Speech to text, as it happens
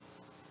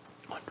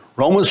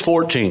Romans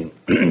 14.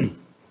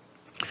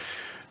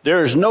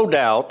 There is no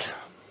doubt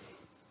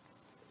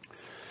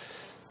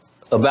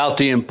about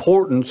the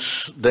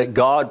importance that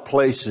God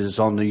places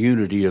on the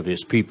unity of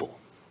his people.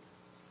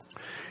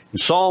 In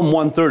Psalm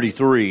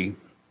 133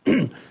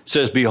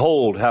 says,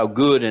 "Behold, how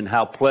good and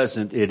how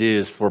pleasant it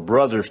is for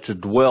brothers to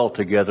dwell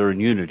together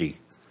in unity.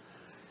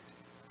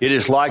 It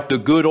is like the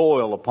good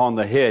oil upon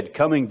the head,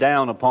 coming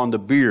down upon the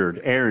beard,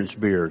 Aaron's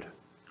beard,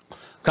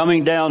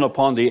 coming down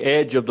upon the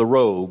edge of the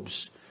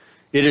robes.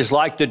 It is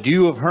like the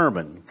dew of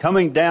Hermon,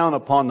 coming down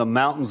upon the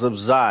mountains of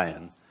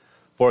Zion.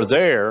 For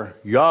there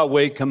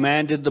Yahweh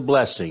commanded the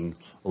blessing,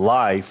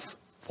 life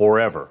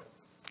forever."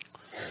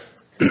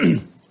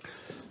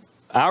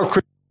 Our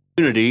Christian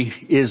unity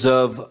is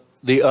of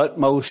the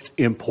utmost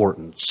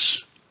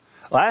importance.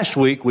 Last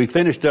week we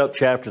finished up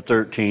chapter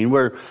 13,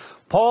 where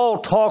Paul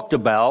talked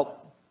about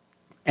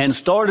and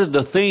started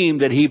the theme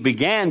that he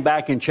began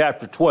back in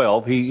chapter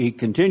 12. He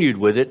continued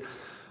with it,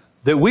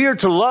 that we are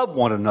to love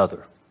one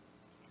another,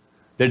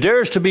 that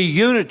there is to be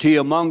unity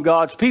among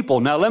God's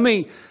people. Now let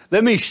me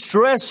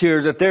stress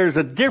here that there's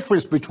a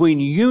difference between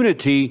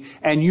unity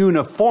and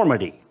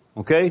uniformity,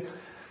 okay?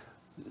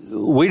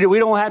 We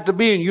don't have to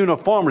be in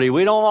uniformity.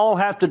 We don't all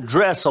have to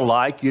dress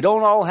alike. You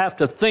don't all have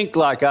to think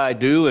like I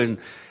do and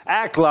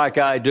act like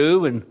I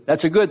do, and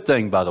that's a good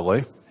thing, by the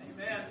way.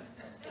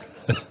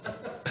 Amen.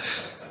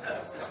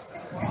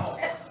 Wow.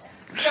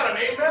 You got an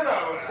amen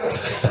on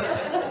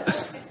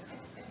that.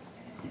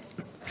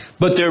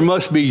 But there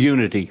must be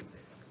unity.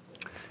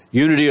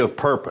 Unity of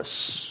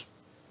purpose.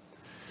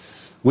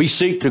 We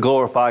seek to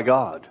glorify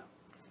God.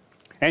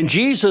 And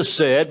Jesus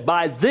said,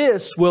 "By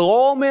this will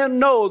all men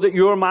know that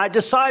you are my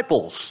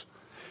disciples,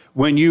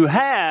 when you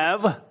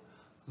have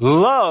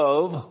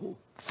love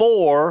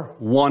for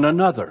one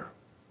another."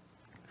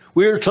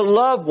 We are to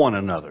love one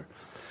another.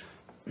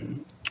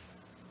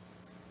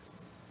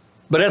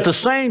 But at the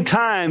same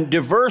time,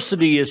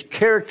 diversity is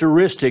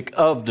characteristic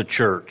of the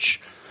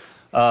church.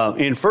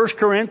 In 1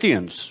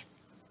 Corinthians,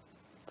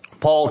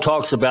 Paul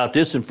talks about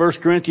this in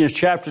 1 Corinthians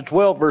chapter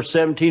 12, verse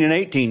 17 and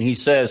 18. He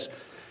says,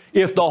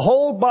 "If the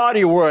whole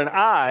body were an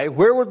eye,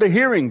 where would the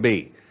hearing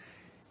be?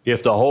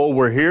 If the whole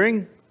were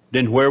hearing,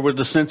 then where would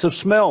the sense of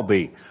smell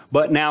be?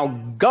 But now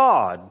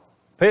God,"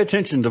 pay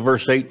attention to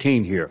verse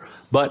 18 here,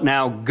 "but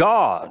now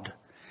God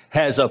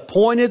has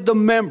appointed the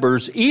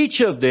members,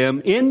 each of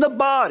them in the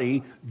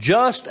body,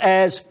 just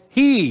as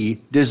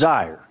he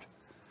desired."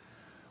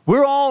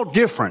 We're all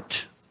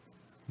different,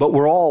 but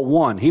we're all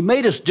one. He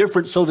made us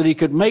different so that he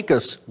could make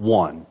us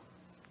one.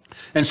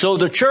 And so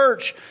the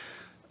church,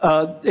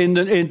 in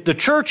the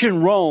church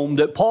in Rome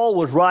that Paul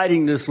was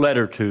writing this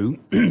letter to,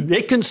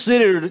 it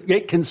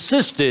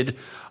consisted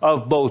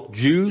of both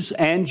Jews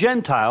and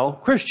Gentile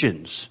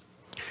Christians.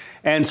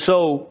 And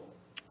so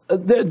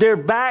their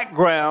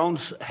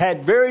backgrounds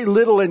had very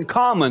little in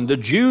common. The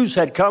Jews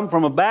had come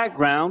from a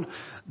background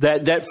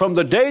that from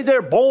the day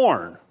they're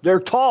born, they're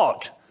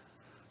taught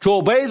to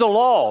obey the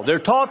law. They're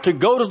taught to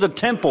go to the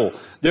temple.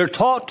 They're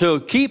taught to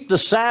keep the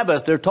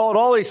Sabbath. They're taught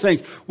all these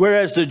things.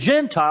 Whereas the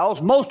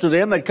Gentiles, most of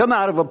them had come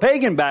out of a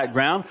pagan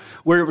background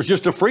where it was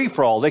just a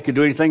free-for-all. They could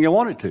do anything they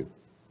wanted to.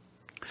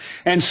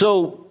 And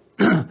so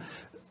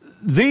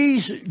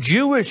these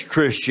Jewish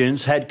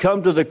Christians had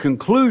come to the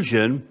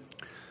conclusion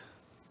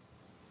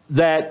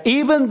that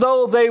even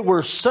though they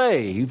were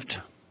saved,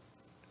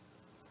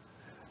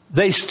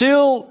 they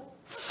still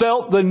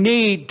felt the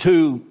need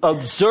to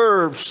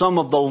observe some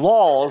of the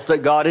laws that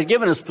God had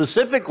given us.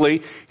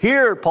 Specifically,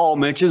 here Paul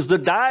mentions the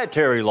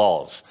dietary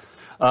laws,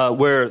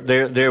 where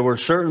there were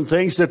certain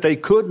things that they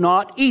could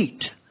not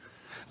eat.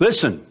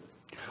 Listen,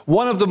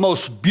 one of the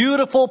most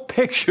beautiful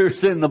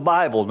pictures in the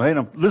Bible,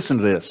 man, listen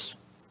to this.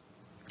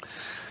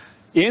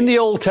 In the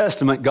Old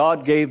Testament,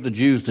 God gave the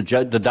Jews the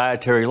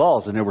dietary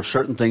laws, and there were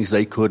certain things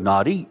they could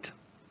not eat.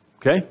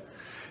 Okay?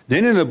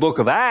 Then in the book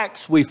of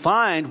Acts, we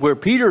find where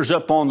Peter's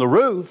up on the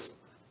roof,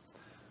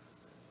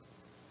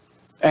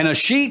 and a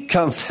sheet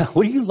comes down.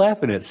 What are you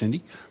laughing at,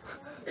 Cindy?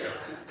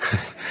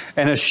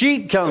 And a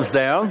sheet comes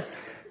down,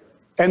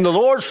 and the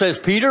Lord says,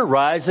 "Peter,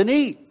 rise and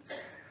eat."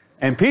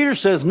 And Peter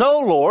says, "No,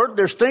 Lord,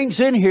 there's things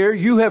in here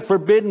you have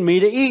forbidden me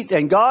to eat."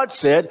 And God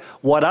said,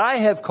 "What I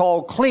have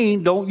called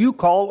clean, don't you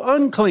call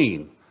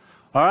unclean."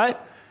 All right?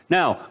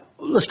 Now,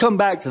 let's come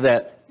back to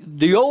that.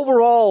 The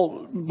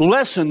overall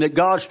lesson that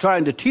God's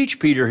trying to teach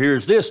Peter here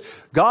is this.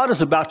 God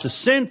is about to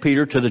send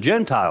Peter to the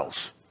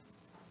Gentiles,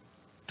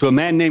 to a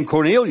man named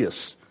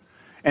Cornelius.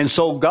 And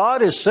so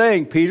God is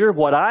saying, "Peter,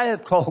 what I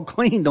have called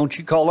clean, don't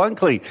you call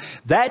unclean."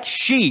 That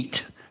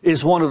sheet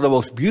is one of the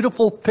most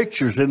beautiful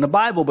pictures in the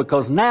Bible,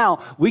 because now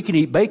we can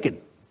eat bacon.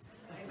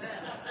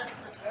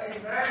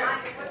 Amen.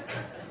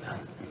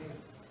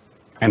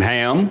 And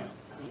ham,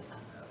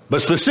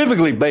 but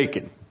specifically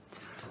bacon.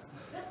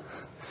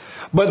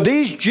 But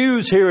these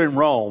Jews here in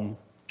Rome,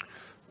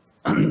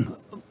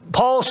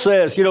 Paul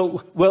says,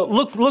 well,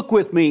 look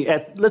with me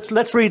at,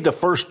 let's read the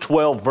first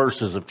 12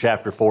 verses of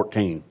chapter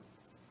 14.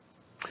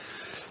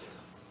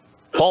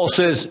 Paul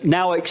says,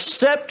 "Now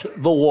accept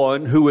the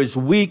one who is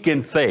weak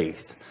in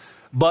faith,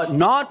 but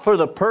not for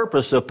the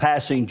purpose of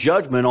passing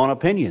judgment on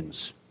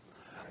opinions.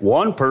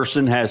 One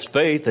person has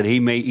faith that he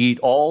may eat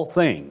all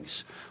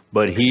things,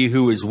 but he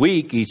who is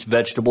weak eats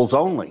vegetables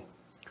only.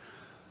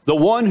 The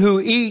one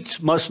who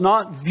eats must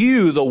not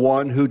view the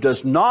one who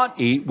does not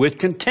eat with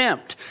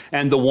contempt,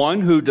 and the one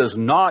who does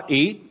not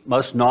eat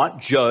must not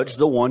judge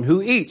the one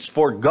who eats,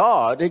 for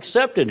God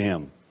accepted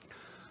him.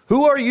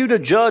 Who are you to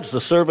judge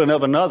the servant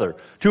of another?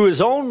 To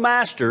his own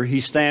master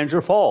he stands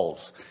or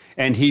falls,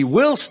 and he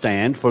will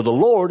stand, for the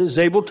Lord is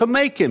able to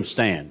make him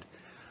stand.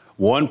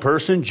 One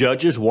person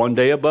judges one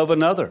day above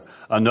another.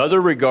 Another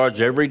regards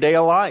every day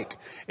alike.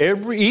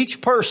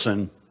 Each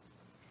person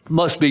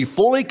must be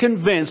fully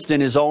convinced in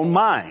his own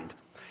mind.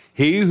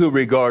 He who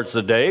regards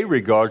the day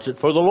regards it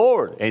for the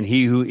Lord, and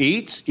he who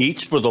eats,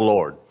 eats for the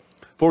Lord,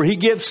 for he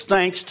gives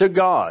thanks to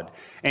God.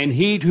 And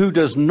he who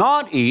does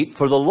not eat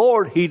for the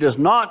Lord, he does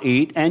not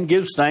eat and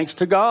gives thanks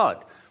to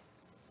God.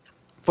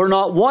 For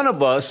not one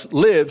of us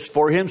lives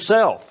for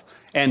himself,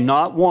 and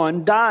not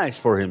one dies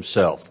for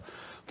himself.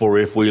 For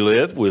if we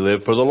live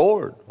for the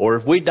Lord. Or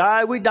if we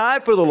die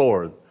for the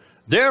Lord.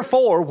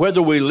 Therefore,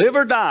 whether we live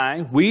or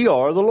die, we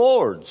are the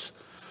Lord's.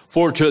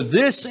 For to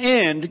this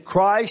end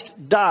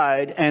Christ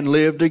died and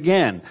lived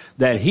again,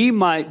 that he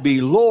might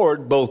be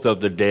Lord both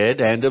of the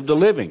dead and of the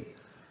living.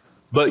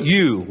 But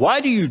you,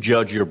 why do you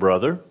judge your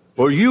brother?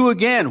 Or you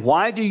again,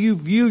 why do you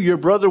view your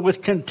brother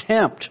with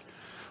contempt?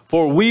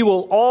 For we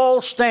will all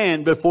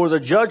stand before the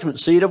judgment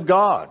seat of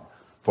God.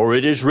 For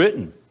it is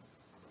written,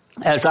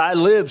 as I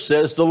live,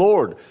 says the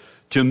Lord,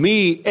 to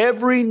me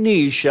every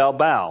knee shall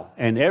bow,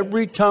 and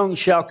every tongue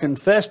shall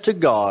confess to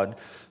God.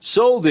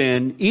 So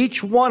then,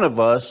 each one of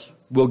us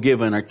will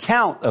give an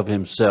account of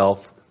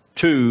himself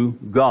to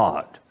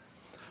God.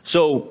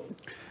 So,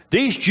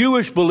 these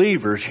Jewish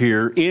believers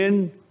here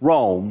in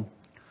Rome,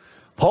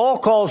 Paul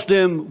calls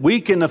them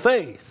weak in the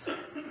faith.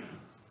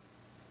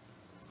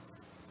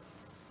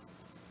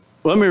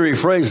 Let me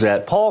rephrase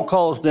that. Paul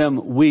calls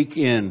them weak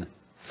in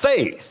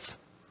faith,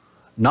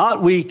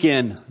 not weak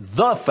in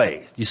the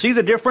faith. You see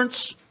the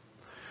difference?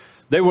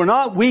 They were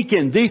not weak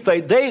in the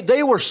faith.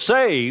 They were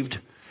saved,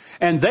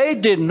 and they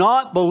did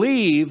not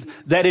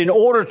believe that in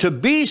order to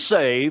be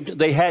saved,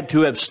 they had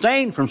to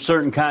abstain from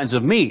certain kinds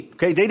of meat.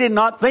 Okay, they did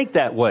not think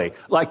that way,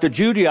 like the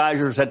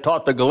Judaizers had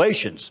taught the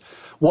Galatians.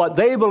 What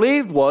they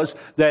believed was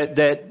that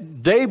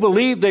they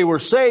believed they were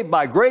saved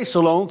by grace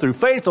alone, through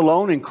faith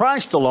alone, in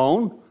Christ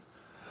alone,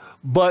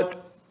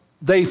 but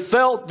they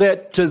felt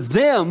that to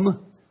them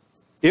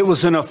it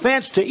was an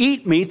offense to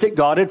eat meat that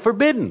God had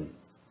forbidden.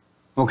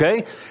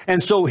 Okay?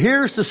 And so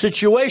here's the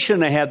situation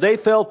they had. They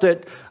felt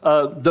that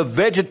the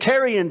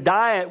vegetarian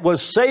diet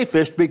was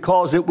safest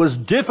because it was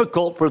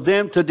difficult for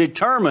them to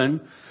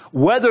determine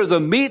whether the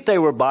meat they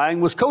were buying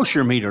was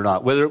kosher meat or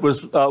not, whether it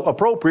was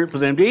appropriate for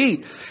them to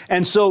eat.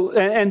 And so,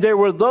 and there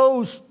were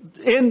those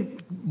in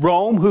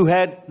Rome who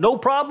had no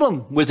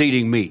problem with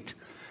eating meat.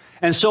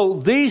 And so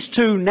these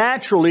two,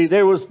 naturally,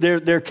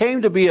 there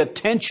came to be a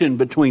tension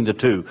between the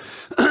two.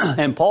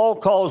 And Paul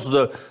calls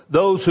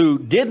those who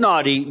did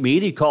not eat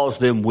meat, he calls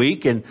them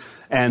weak, and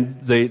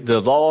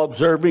the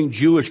law-observing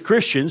Jewish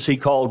Christians he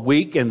called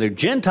weak, and the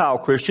Gentile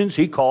Christians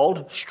he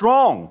called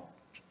strong.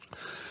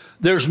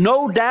 There's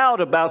no doubt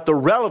about the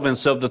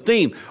relevance of the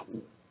theme.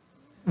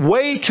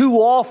 Way too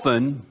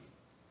often,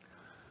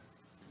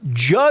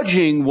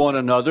 judging one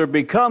another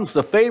becomes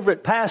the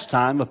favorite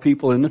pastime of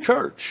people in the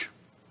church.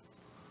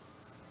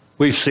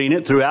 We've seen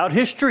it throughout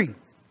history.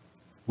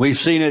 We've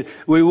seen it.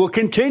 We will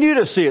continue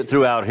to see it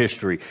throughout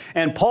history.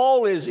 And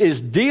Paul is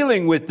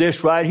dealing with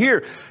this right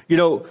here. You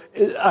know,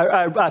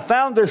 I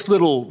found this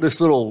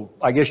little,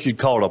 I guess you'd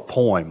call it a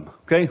poem.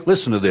 Okay,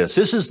 listen to this.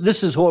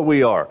 This is what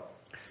we are.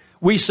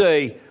 We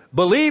say,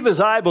 believe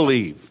as I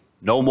believe,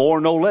 no more,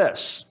 no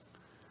less.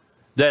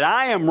 That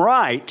I am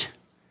right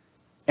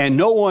and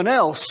no one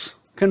else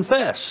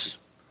confess.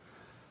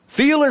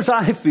 Feel as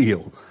I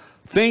feel.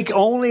 Think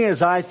only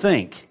as I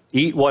think.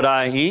 Eat what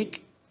I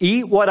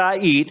eat what I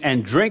eat,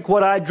 and drink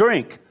what I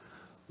drink.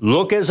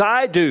 Look as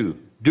I do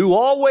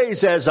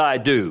always as I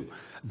do.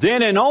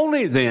 Then and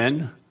only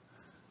then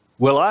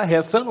will I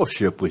have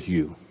fellowship with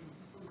you.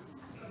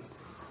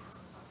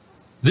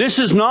 This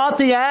is not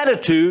the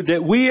attitude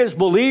that we as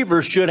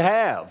believers should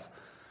have.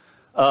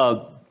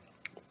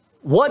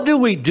 What do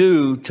we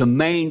do to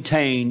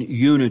maintain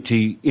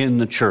unity in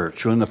the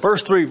church? Well, in the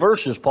first 3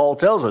 verses, Paul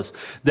tells us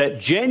that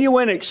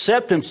genuine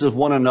acceptance of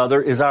one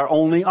another is our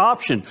only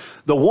option.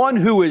 The one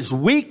who is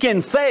weak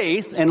in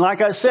faith, and like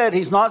I said,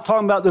 he's not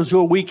talking about those who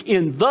are weak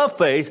in the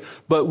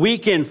faith, but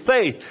weak in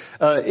faith.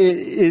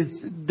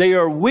 They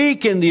are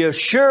weak in the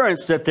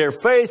assurance that their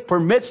faith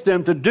permits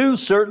them to do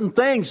certain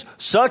things,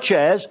 such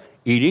as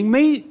eating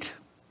meat.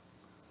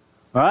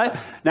 All right?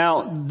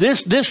 Now,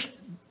 this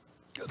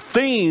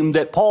theme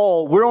that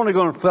Paul, we're only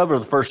going to cover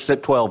the first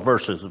 12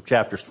 verses of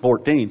chapter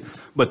 14,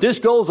 but this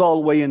goes all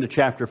the way into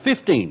chapter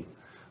 15.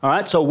 All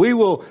right, so we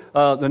will,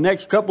 the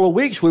next couple of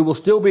weeks, we will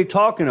still be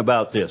talking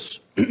about this.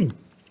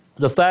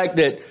 The fact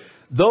that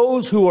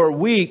those who are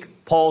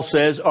weak, Paul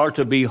says, are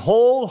to be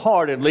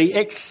wholeheartedly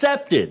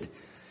accepted.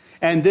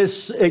 And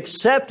this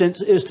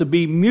acceptance is to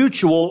be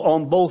mutual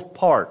on both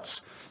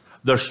parts.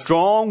 The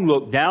strong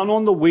look down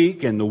on the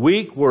weak, and the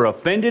weak were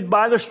offended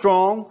by the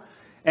strong.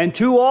 And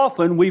too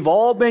often we've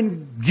all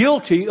been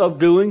guilty of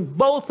doing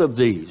both of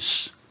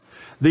these.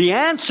 The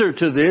answer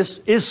to this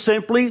is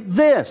simply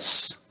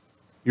this.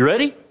 You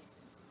ready?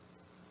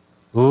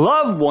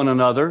 Love one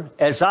another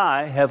as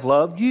I have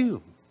loved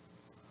you.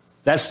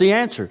 That's the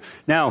answer.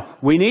 Now,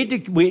 we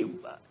need to,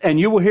 and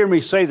you will hear me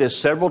say this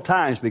several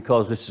times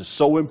because this is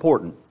so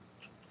important.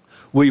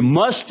 We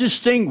must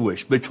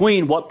distinguish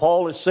between what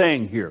Paul is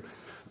saying here.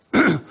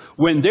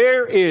 When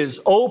there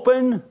is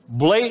open,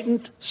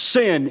 blatant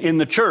sin in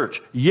the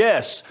church,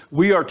 yes,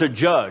 we are to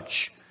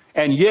judge.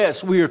 And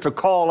yes, we are to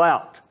call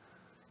out.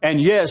 And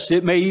yes,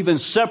 it may even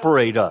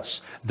separate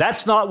us.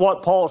 That's not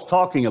what Paul's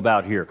talking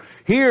about here.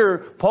 Here,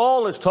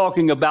 Paul is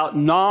talking about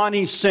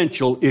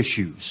non-essential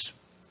issues.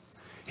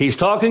 He's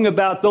talking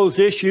about those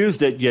issues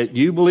that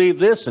you believe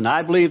this and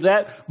I believe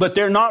that, but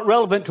they're not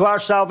relevant to our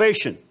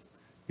salvation.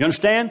 You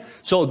understand?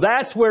 So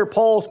that's where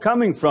Paul's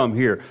coming from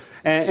here.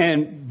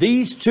 And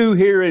these two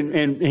here,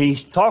 and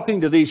he's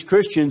talking to these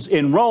Christians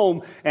in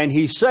Rome, and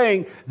he's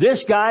saying,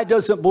 this guy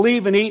doesn't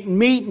believe in eating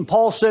meat, and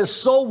Paul says,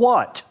 so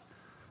what?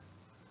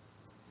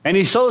 And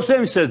he shows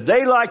them, he says,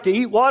 they like to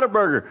eat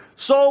Whataburger.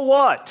 So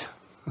what?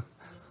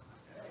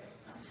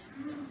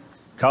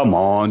 Come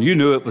on, you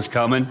knew it was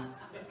coming.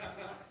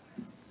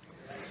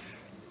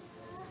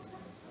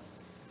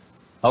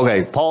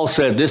 Okay, Paul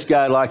said, this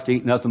guy likes to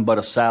eat nothing but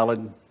a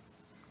salad.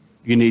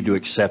 You need to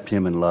accept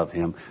him and love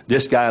him.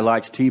 This guy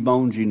likes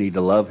T-bones. You need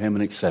to love him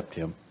and accept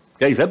him.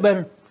 Okay, is that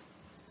better?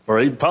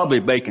 Or probably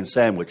a bacon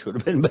sandwich would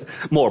have been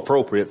more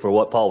appropriate for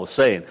what Paul was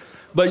saying.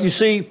 But you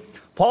see,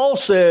 Paul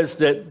says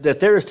that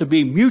there is to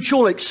be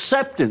mutual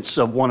acceptance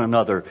of one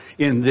another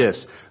in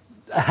this.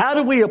 How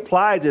do we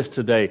apply this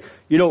today?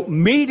 You know,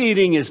 meat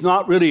eating is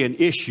not really an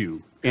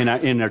issue in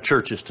our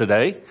churches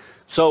today.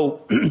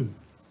 So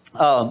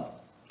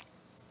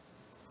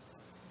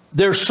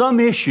there's some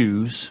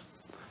issues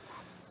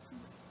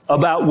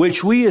about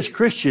which we as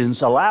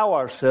Christians allow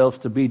ourselves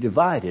to be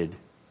divided,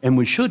 and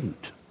we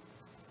shouldn't.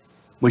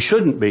 We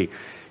shouldn't be.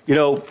 You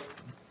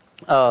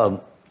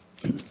know,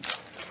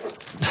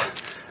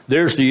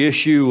 there's the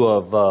issue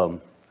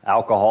of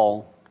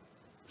alcohol,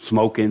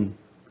 smoking,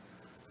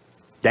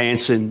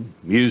 dancing,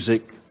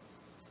 music,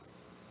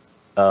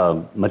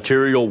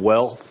 material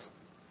wealth.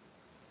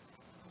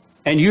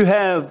 And you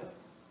have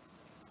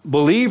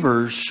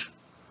believers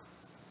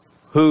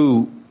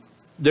who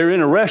they're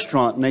in a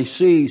restaurant and they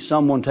see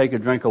someone take a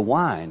drink of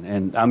wine.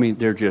 And I mean,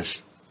 they're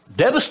just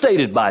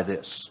devastated by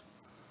this.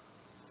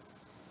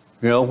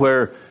 You know,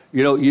 where,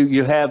 you know,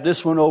 you have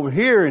this one over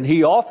here and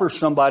he offers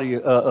somebody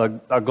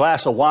a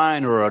glass of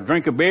wine or a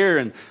drink of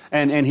beer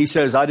and he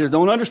says, I just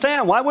don't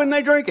understand. Why wouldn't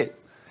they drink it?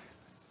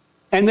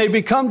 And they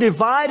become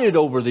divided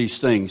over these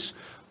things.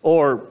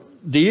 Or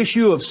the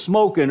issue of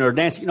smoking or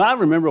dancing. You know, I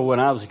remember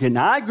when I was a kid.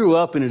 Now, I grew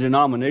up in a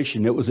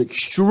denomination that was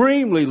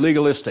extremely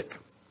legalistic.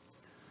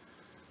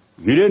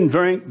 You didn't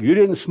drink, you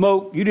didn't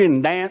smoke, you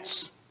didn't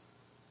dance.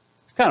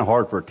 It's kind of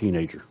hard for a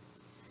teenager.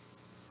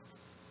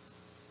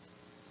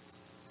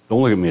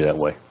 Don't look at me that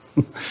way.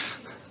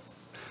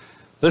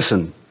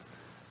 Listen,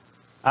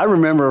 I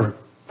remember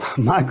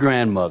my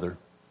grandmother,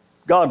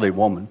 godly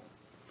woman.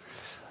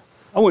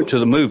 I went to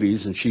the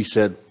movies and she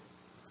said,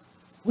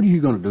 what are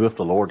you going to do if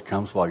the Lord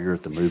comes while you're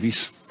at the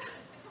movies?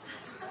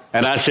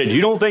 And I said,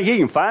 you don't think he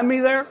can find me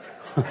there?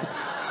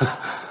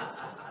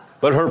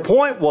 But her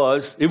point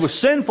was, it was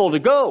sinful to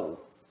go.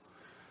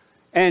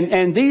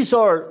 And these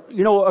are,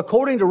 you know,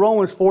 according to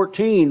Romans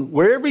 14,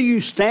 wherever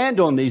you stand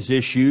on these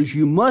issues,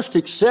 you must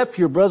accept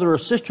your brother or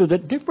sister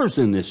that differs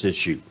in this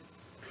issue.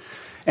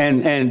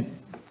 And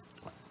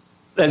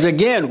as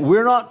again,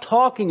 we're not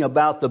talking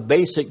about the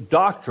basic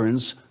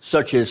doctrines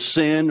such as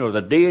sin or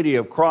the deity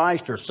of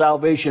Christ or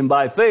salvation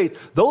by faith.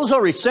 Those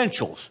are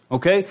essentials,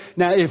 okay?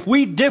 Now, if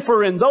we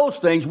differ in those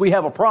things, we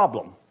have a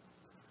problem.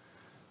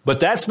 But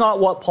that's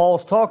not what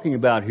Paul's talking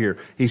about here.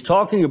 He's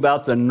talking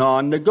about the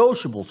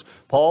non-negotiables.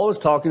 Paul is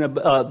talking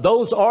about,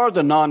 those are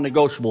the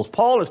non-negotiables.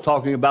 Paul is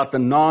talking about the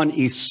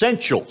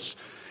non-essentials.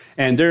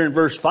 And there in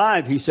verse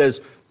 5, he says,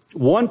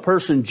 one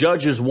person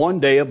judges one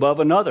day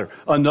above another.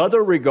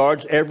 Another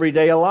regards every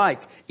day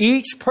alike.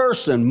 Each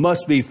person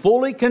must be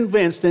fully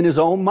convinced in his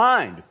own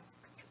mind.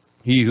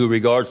 He who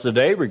regards the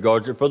day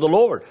regards it for the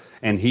Lord.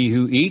 And he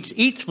who eats,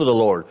 eats for the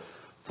Lord.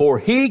 For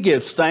he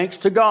gives thanks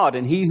to God,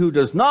 and he who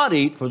does not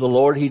eat for the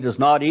Lord, he does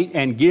not eat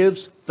and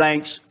gives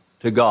thanks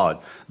to God.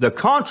 The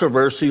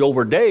controversy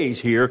over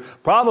days here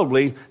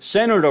probably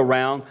centered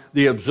around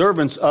the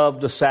observance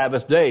of the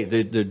Sabbath day.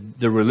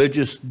 The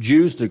religious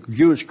Jews, the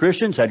Jewish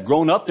Christians had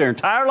grown up their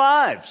entire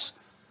lives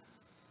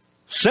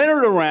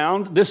centered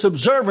around this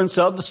observance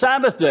of the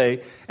Sabbath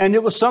day, and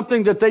it was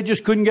something that they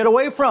just couldn't get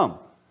away from.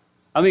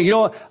 I mean, you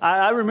know,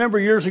 I remember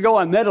years ago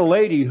I met a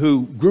lady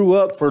who grew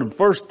up for the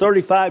first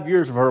 35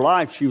 years of her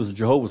life. She was a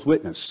Jehovah's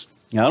Witness.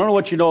 Now, I don't know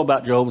what you know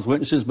about Jehovah's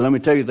Witnesses, but let me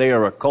tell you, they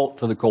are a cult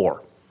to the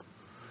core.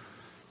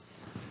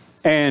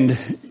 And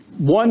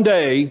one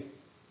day,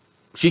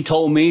 She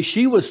told me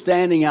she was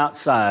standing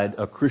outside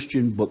a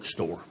Christian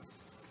bookstore.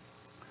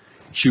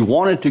 She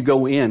wanted to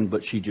go in,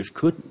 but she just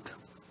couldn't.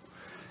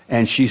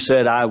 And she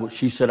said, I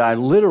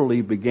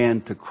literally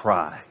began to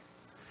cry.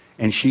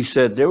 And she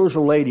said, there was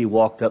a lady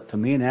walked up to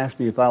me and asked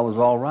me if I was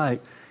all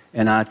right.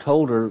 And I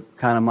told her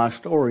kind of my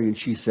story. And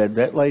she said,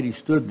 that lady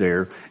stood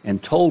there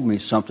and told me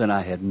something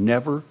I had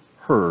never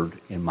heard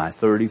in my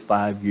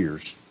 35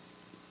 years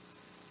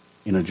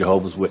in a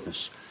Jehovah's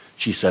Witness.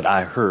 She said,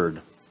 I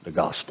heard the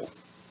gospel.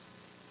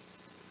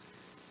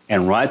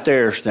 And right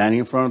there, standing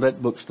in front of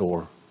that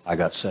bookstore, I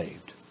got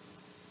saved.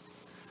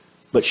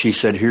 But she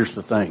said, here's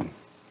the thing.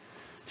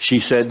 She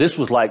said, this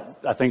was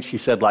I think she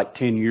said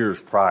 10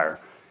 years prior.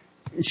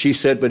 She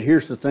said, but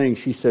here's the thing.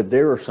 She said,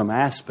 there are some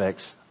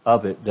aspects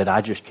of it that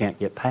I just can't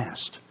get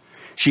past.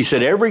 She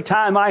said, every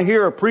time I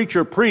hear a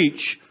preacher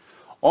preach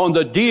on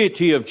the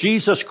deity of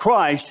Jesus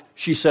Christ,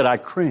 she said, I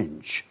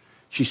cringe.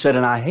 She said,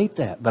 and I hate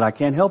that, but I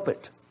can't help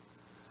it.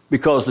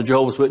 Because the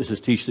Jehovah's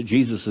Witnesses teach that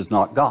Jesus is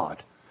not God.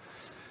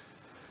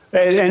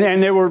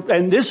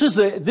 And this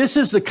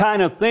is the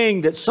kind of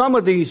thing that some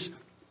of these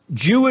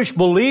Jewish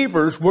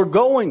believers were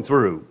going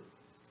through.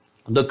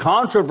 The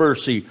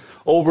controversy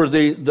over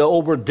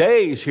over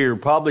days here,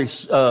 probably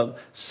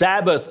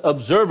Sabbath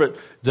observant,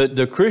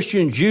 the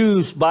Christian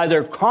Jews by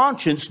their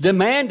conscience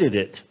demanded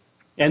it,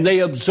 and they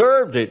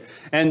observed it,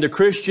 and the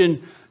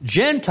Christian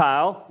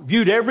Gentile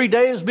viewed every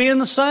day as being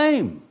the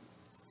same.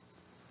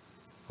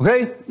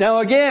 Okay, now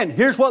again,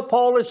 here's what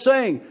Paul is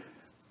saying.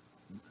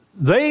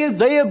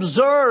 They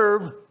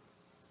observe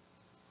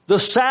the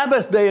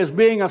Sabbath day as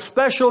being a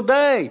special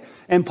day.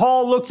 And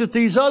Paul looks at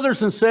these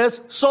others and says,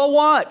 so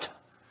what?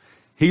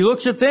 He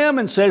looks at them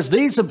and says,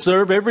 these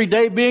observe every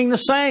day being the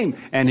same.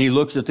 And he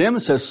looks at them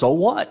and says, so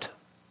what?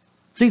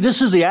 See,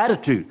 this is the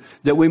attitude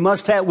that we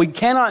must have. We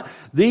cannot,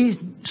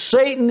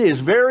 Satan is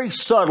very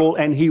subtle,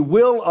 and he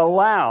will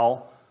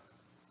allow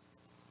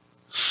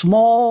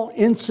small,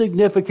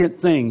 insignificant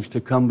things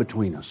to come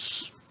between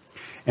us.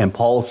 And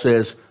Paul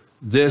says,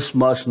 this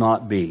must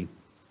not be.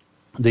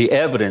 The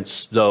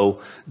evidence,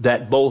 though,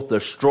 that both the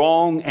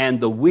strong and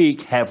the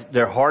weak have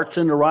their hearts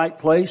in the right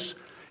place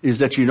is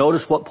that you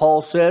notice what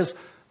Paul says?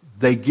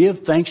 They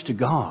give thanks to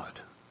God.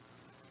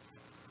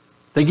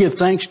 They give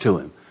thanks to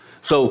Him.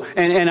 So,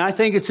 and I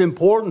think it's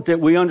important that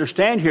we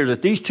understand here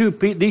that these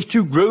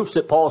two groups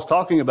that Paul's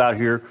talking about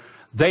here,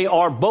 they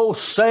are both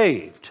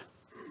saved.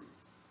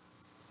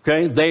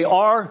 Okay? They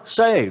are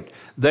saved.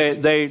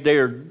 They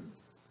are.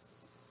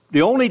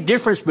 The only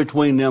difference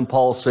between them,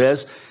 Paul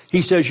says,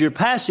 he says you're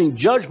passing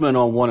judgment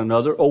on one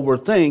another over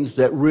things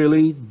that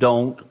really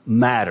don't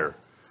matter.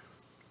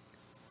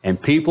 And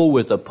people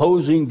with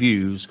opposing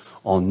views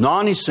on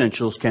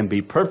non-essentials can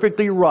be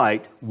perfectly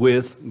right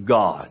with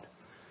God.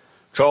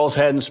 Charles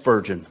Haddon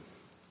Spurgeon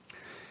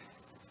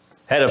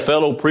had a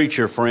fellow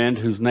preacher friend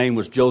whose name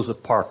was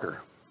Joseph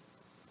Parker.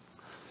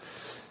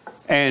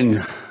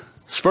 And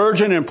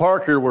Spurgeon and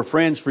Parker were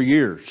friends for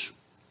years.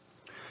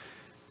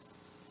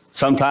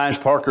 Sometimes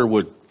Parker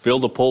would fill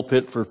the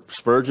pulpit for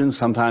Spurgeon.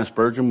 Sometimes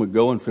Spurgeon would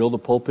go and fill the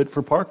pulpit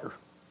for Parker.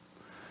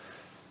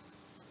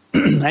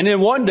 And then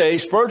one day,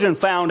 Spurgeon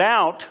found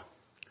out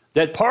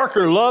that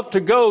Parker loved to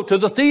go to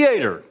the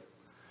theater.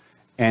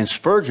 And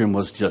Spurgeon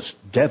was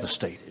just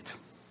devastated.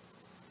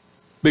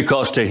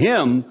 Because to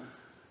him,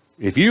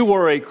 if you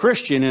were a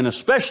Christian, and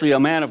especially a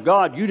man of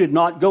God, you did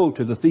not go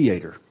to the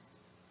theater.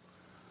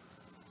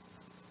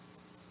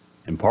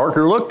 And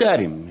Parker looked at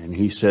him and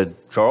he said,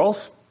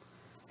 Charles,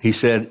 he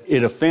said,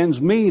 it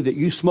offends me that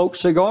you smoke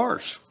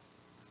cigars.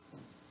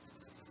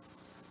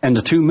 And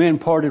the two men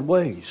parted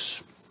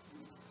ways.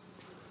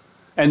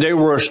 And they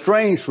were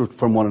estranged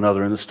from one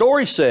another. And the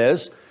story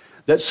says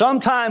that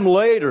sometime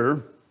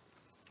later,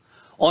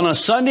 on a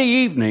Sunday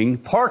evening,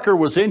 Parker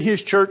was in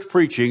his church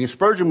preaching, and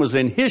Spurgeon was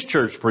in his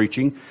church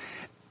preaching.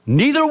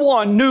 Neither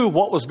one knew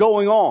what was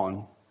going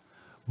on,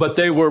 but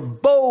they were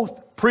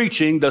both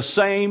preaching the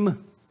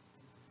same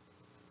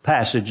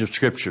passage of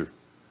Scripture.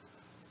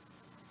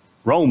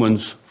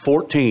 Romans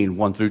 14,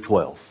 1 through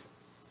 12.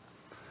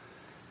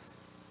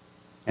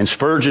 And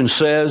Spurgeon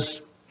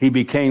says he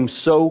became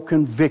so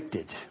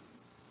convicted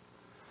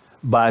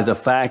by the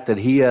fact that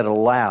he had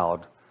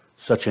allowed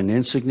such an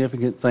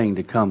insignificant thing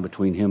to come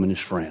between him and his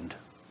friend,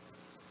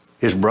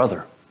 his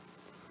brother.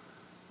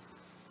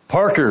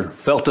 Parker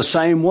felt the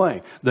same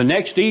way. The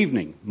next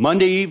evening,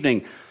 Monday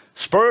evening,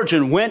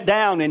 Spurgeon went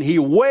down and he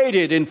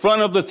waited in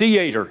front of the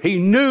theater. He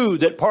knew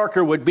that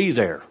Parker would be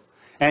there.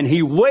 And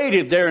he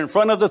waited there in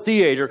front of the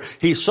theater.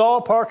 He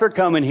saw Parker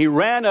coming. He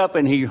ran up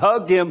and he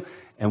hugged him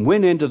and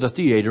went into the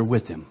theater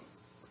with him.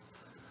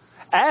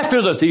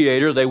 After the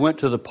theater, they went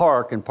to the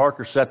park, and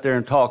Parker sat there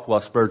and talked while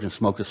Spurgeon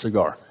smoked a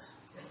cigar.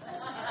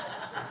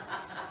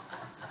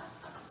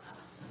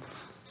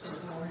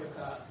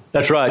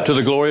 That's right, to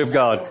the glory of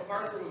God.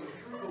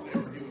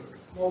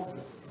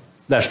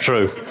 That's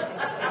true.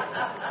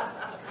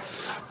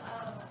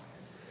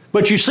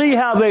 But you see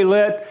how they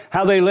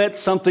let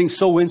something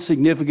so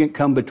insignificant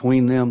come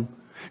between them?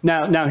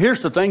 Now,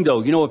 here's the thing,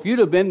 though. You know, if you'd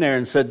have been there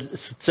and said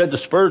to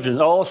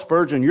Spurgeon, "Oh,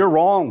 Spurgeon, you're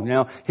wrong,"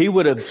 now he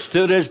would have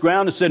stood his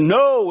ground and said,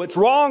 "No, it's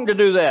wrong to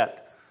do that."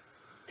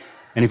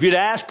 And if you'd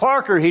asked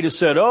Parker, he'd have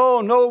said,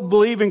 "Oh, no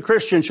believing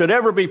Christian should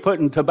ever be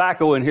putting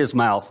tobacco in his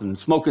mouth and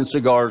smoking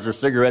cigars or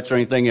cigarettes or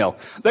anything else."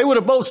 They would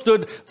have both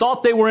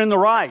thought they were in the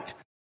right.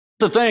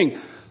 That's the thing.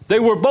 They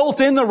were both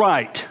in the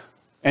right,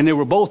 and they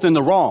were both in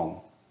the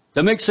wrong.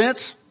 That makes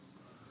sense?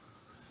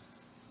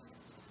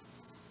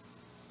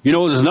 You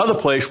know, there's another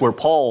place where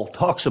Paul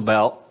talks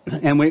about,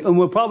 and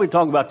we'll probably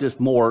talk about this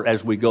more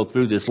as we go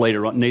through this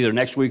later on, either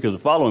next week or the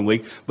following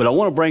week, but I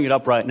want to bring it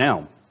up right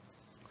now.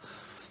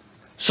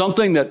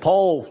 Something that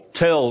Paul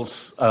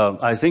tells,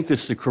 I think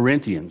this is the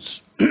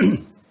Corinthians.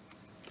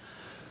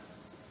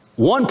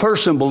 One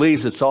person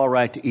believes it's all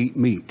right to eat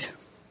meat,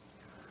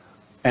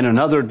 and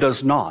another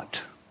does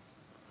not.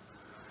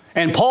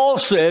 And Paul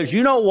says,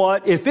 you know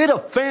what? If it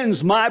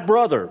offends my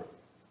brother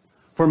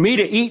for me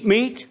to eat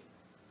meat,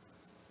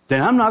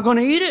 then I'm not going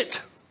to eat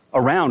it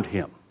around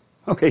him.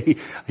 Okay,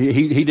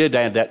 he did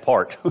add that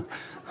part.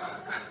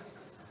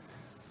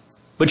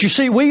 But you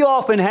see, we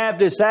often have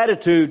this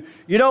attitude,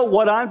 you know,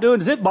 what I'm doing,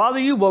 does it bother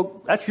you?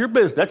 Well, that's your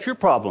business. That's your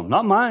problem,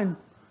 not mine.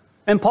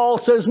 And Paul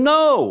says,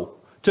 no.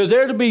 To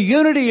there to be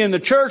unity in the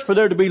church, for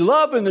there to be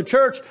love in the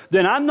church,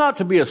 then I'm not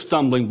to be a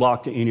stumbling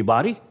block to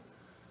anybody.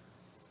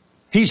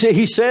 He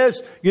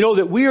says, you know,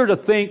 that we are to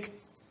think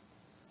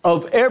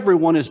of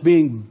everyone as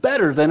being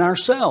better than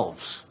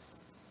ourselves.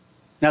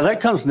 Now,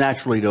 that comes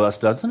naturally to us,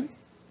 doesn't it?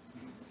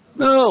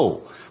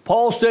 No.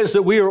 Paul says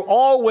that we are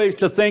always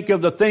to think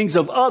of the things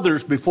of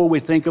others before we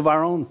think of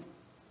our own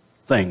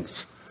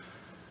things.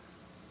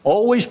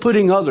 Always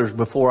putting others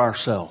before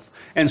ourselves.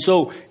 And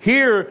so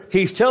here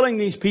he's telling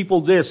these people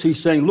this. He's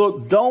saying,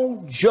 look,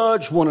 don't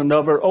judge one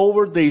another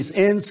over these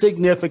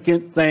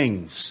insignificant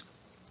things.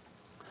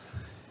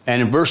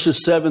 And in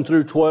verses 7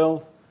 through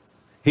 12,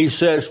 he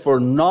says, for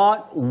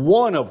not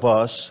one of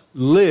us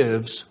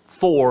lives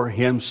for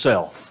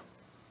himself.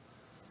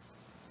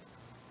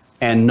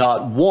 And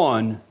not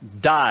one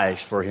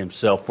dies for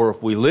himself. For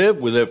if we live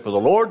for the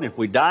Lord. And if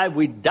we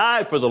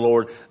die for the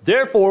Lord.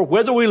 Therefore,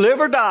 whether we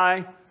live or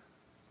die,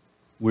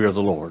 we are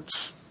the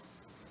Lord's.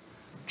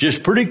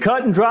 Just pretty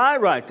cut and dry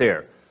right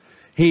there.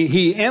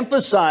 He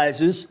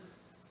emphasizes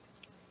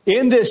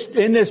in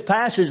this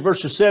passage,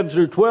 verses 7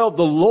 through 12,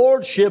 the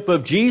Lordship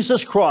of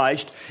Jesus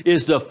Christ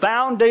is the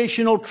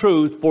foundational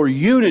truth for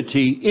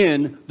unity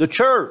in the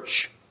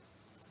church.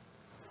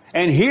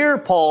 And here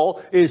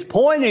Paul is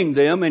pointing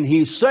them and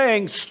he's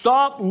saying,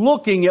 stop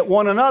looking at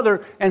one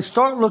another and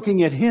start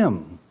looking at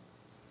him.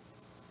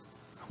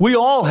 We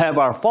all have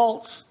our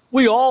faults.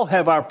 We all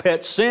have our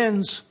pet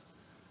sins.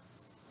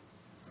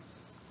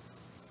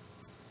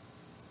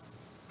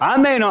 I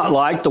may not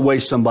like the way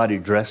somebody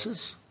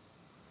dresses.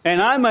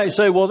 And I may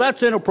say, well,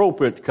 that's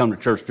inappropriate to come to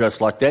church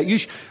dressed like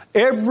that.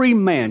 Every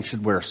man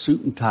should wear a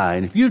suit and tie.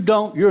 And if you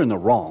don't, you're in the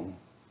wrong.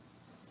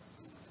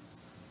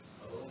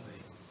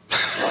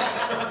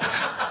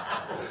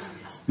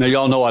 Now,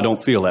 y'all know I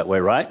don't feel that way,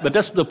 right? But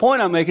that's the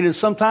point I'm making is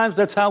sometimes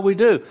that's how we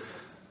do.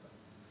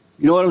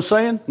 You know what I'm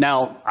saying?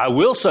 Now, I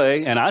will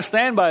say, and I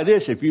stand by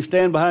this, if you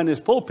stand behind this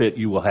pulpit,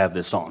 you will have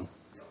this on.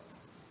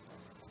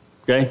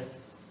 Okay?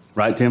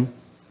 Right, Tim?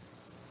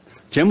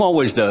 Tim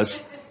always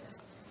does.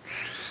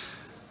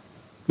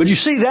 But you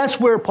see, that's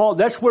where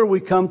we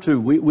come to.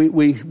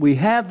 We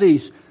have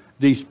these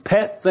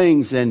pet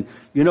things, and,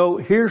 you know,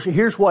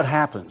 here's what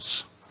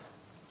happens.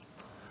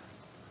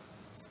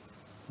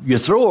 You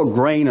throw a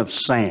grain of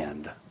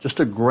sand, just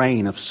a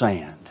grain of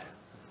sand,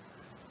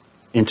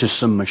 into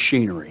some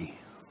machinery.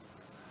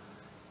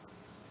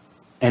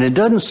 And it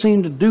doesn't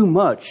seem to do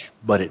much,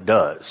 but it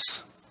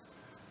does.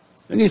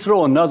 Then you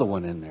throw another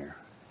one in there,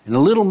 and a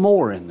little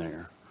more in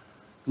there,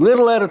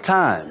 little at a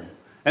time.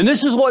 And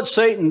this is what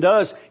Satan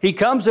does. He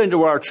comes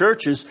into our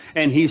churches,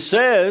 and he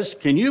says,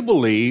 can you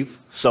believe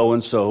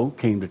so-and-so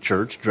came to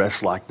church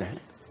dressed like that?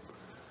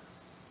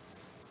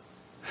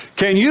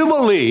 Can you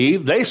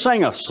believe they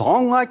sang a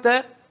song like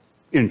that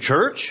in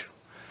church?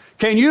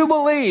 Can you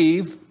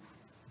believe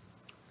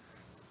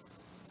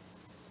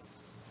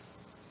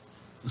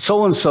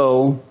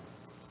so-and-so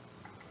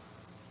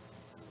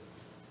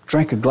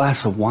drank a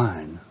glass of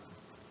wine?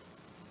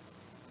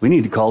 We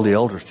need to call the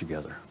elders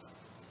together.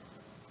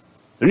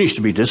 There needs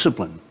to be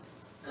discipline.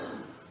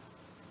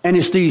 And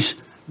it's these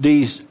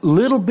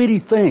little bitty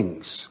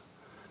things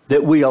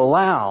that we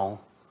allow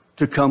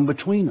to come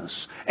between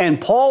us.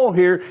 And Paul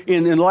here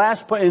in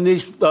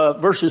these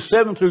verses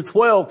 7 through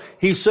 12,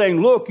 he's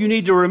saying, look, you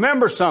need to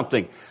remember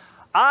something.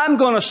 I'm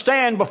going to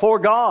stand before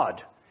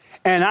God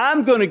and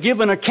I'm going to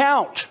give an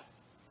account.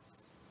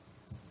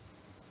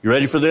 You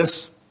ready for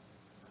this?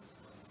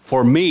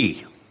 For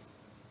me.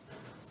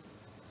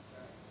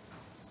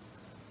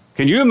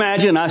 Can you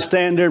imagine I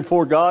stand there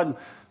before God?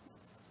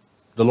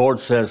 The Lord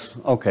says,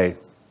 okay,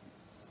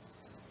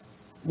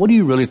 what do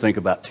you really think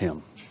about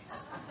Tim?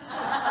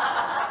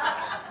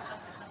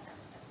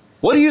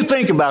 What do you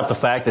think about the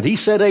fact that he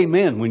said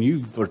amen when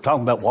you were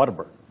talking about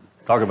Waterbury?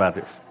 Talk about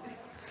this.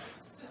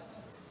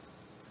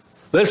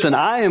 Listen,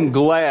 I am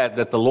glad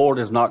that the Lord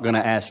is not going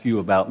to ask you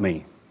about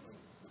me,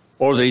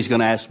 or that he's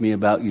going to ask me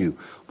about you.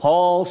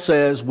 Paul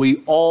says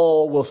we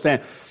all will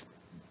stand.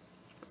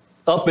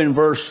 Up in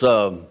verse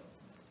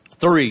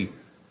 3,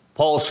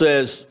 Paul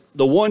says,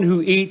 the one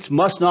who eats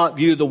must not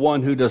view the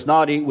one who does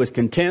not eat with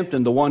contempt,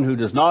 and the one who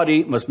does not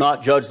eat must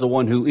not judge the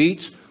one who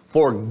eats,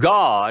 for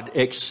God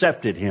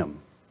accepted him.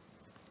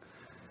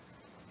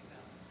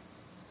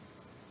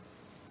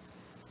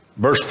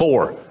 Verse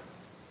 4,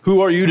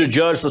 who are you to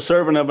judge the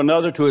servant of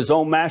another? To his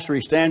own master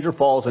he stands or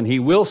falls, and he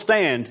will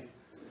stand,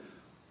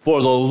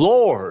 for the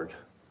Lord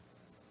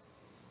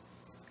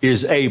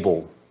is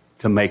able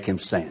to make him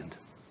stand.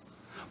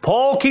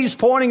 Paul keeps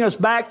pointing us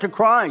back to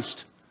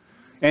Christ.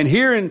 And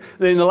here in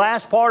the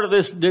last part of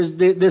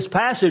this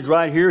passage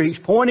right here, he's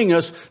pointing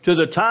us to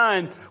the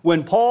time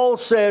when Paul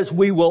says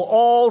we will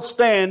all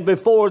stand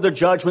before the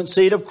judgment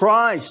seat of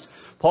Christ.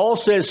 Paul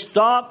says,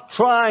 stop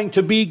trying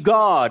to be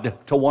God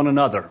to one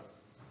another.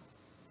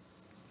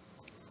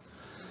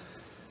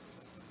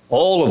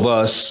 All of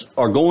us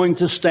are going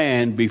to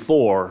stand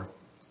before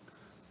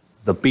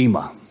the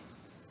Bema.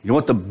 You know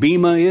what the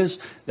Bema is?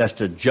 That's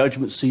the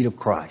judgment seat of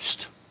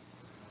Christ.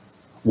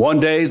 One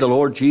day the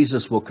Lord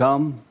Jesus will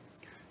come.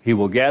 He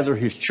will gather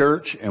his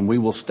church, and we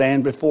will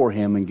stand before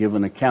him and give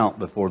an account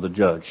before the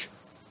judge.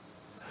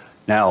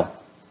 Now,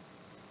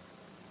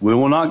 we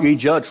will not be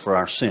judged for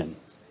our sin.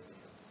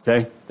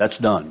 Okay? That's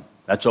done.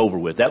 That's over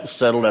with. That was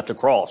settled at the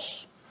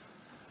cross.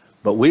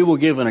 But we will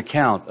give an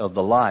account of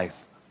the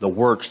life, the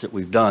works that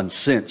we've done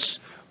since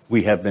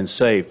we have been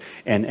saved.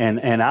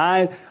 And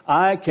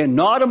I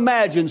cannot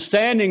imagine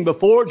standing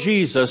before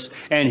Jesus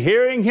and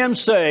hearing him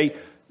say,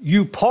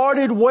 you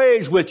parted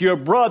ways with your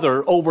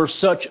brother over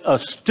such a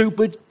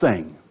stupid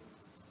thing.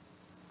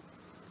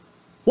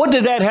 What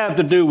did that have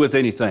to do with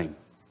anything?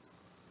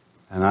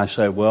 And I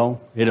say, well,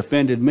 it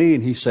offended me.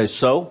 And he says,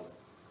 so?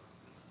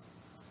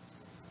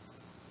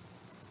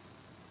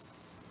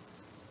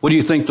 What do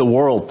you think the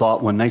world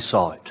thought when they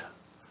saw it?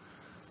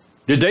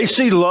 Did they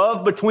see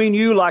love between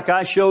you like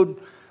I showed?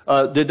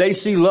 Did they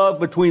see love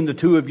between the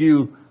two of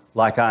you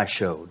like I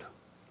showed?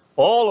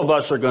 All of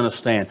us are going to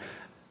stand.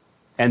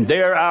 And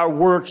there our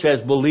works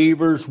as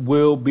believers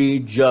will be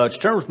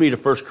judged. Turn with me to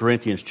 1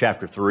 Corinthians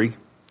chapter 3.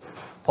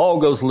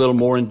 Paul goes a little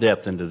more in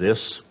depth into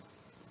this.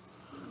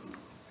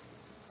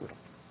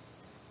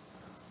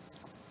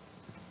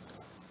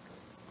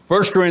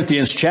 1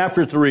 Corinthians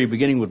chapter 3,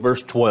 beginning with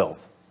verse 12.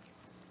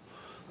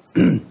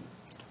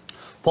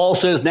 Paul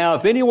says, now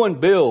if anyone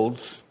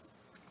builds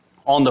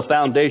on the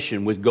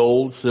foundation with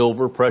gold,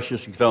 silver,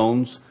 precious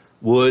stones,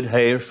 wood,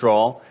 hay, or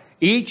straw,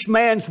 each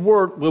man's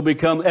work will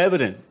become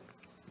evident.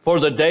 For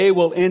the day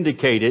will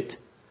indicate it,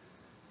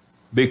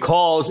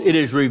 because it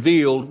is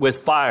revealed with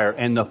fire,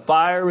 and the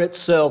fire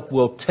itself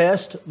will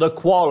test the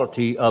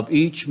quality of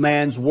each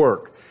man's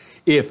work.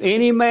 If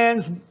any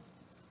man's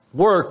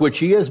work which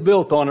he has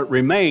built on it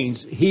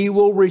remains, he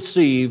will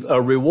receive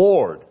a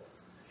reward.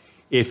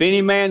 If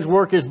any man's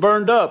work is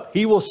burned up,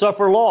 he will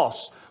suffer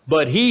loss,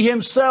 but he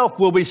himself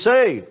will be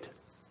saved,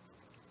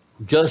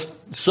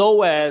 just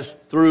so as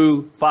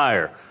through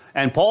fire.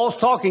 And Paul's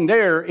talking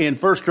there in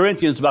 1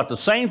 Corinthians about the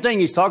same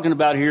thing he's talking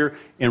about here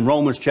in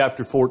Romans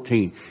chapter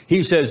 14.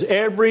 He says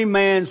every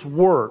man's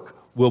work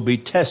will be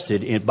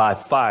tested by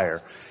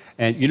fire.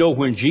 And you know,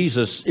 when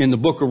Jesus, in the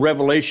book of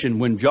Revelation,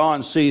 when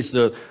John sees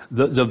the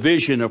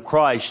vision of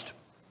Christ,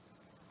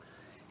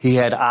 he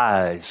had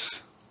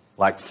eyes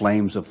like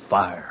flames of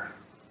fire.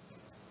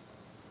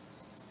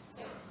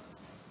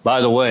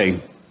 By the way,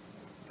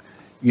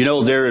 you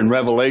know, there in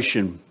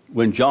Revelation,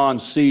 when John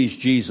sees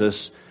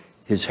Jesus,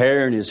 his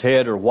hair and his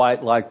head are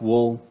white like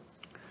wool.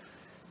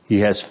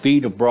 He has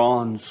feet of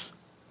bronze,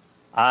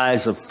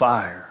 eyes of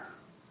fire.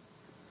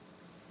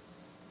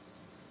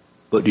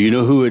 But do you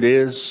know who it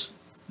is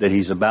that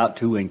he's about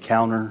to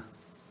encounter?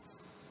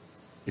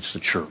 It's the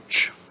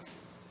church.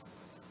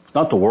 It's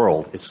not the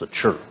world, it's the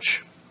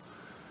church.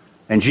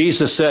 And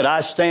Jesus said,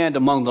 I stand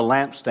among the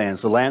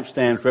lampstands. The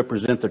lampstands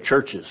represent the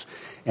churches.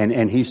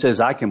 And he says,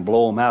 I can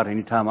blow them out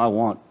anytime I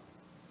want.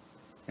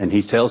 And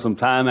he tells them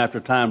time after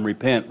time,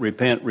 repent,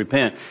 repent,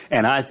 repent.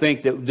 And I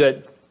think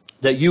that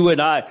you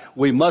and I,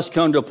 we must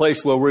come to a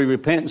place where we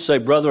repent and say,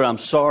 brother, I'm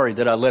sorry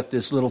that I let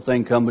this little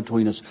thing come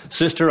between us.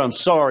 Sister, I'm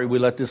sorry we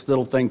let this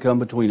little thing come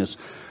between us.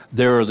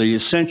 There are the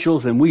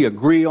essentials, and we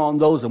agree on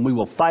those, and we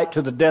will fight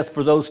to the death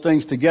for those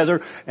things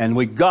together. And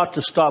we got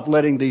to stop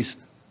letting these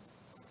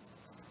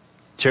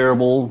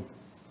terrible,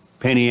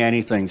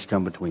 penny-ante things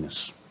come between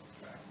us.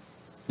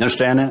 You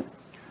understand that?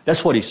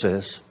 That's what he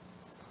says.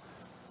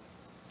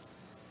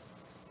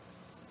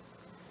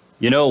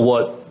 You know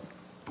what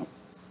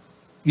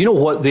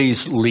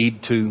these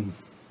lead to?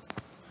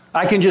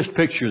 I can just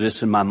picture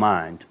this in my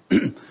mind.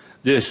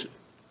 This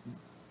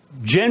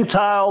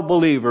Gentile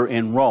believer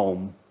in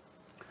Rome,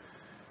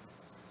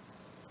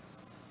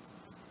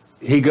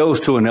 he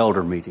goes to an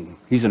elder meeting.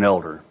 He's an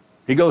elder.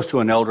 He goes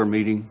to an elder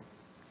meeting,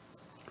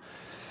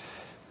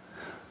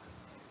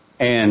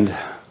 and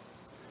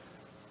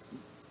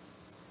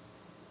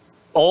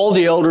all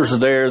the elders are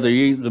there.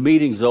 The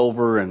meeting's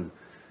over, and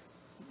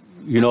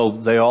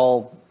they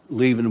all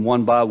leaving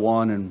one by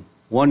one, and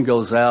one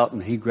goes out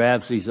and he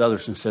grabs these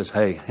others and says,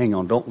 hey, hang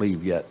on, don't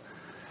leave yet.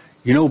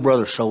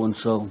 Brother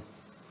so-and-so,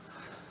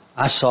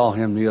 I saw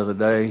him the other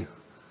day.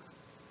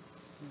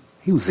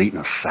 He was eating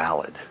a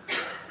salad.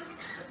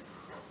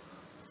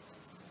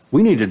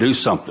 We need to do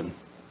something.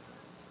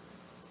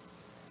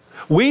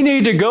 We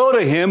need to go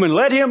to him and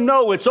let him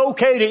know it's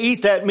okay to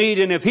eat that meat,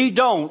 and if he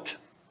don't,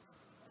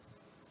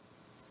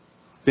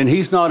 then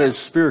he's not as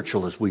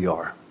spiritual as we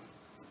are.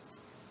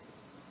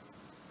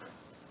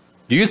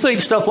 Do you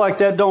think stuff like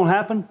that don't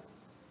happen?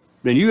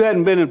 Then you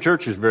hadn't been in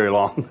churches very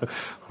long.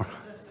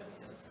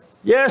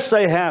 Yes,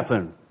 they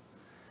happen.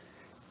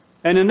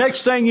 And the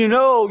next thing you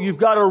know, you've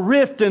got a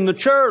rift in the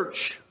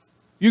church.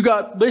 You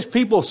got these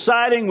people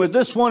siding with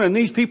this one and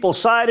these people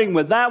siding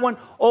with that one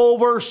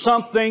over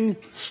something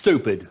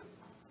stupid.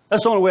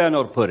 That's the only way I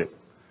know to put it.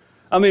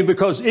 I mean,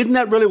 because isn't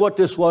that really what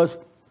this was?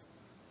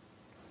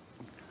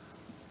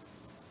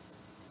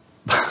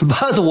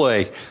 By the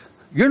way,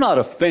 you're not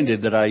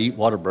offended that I eat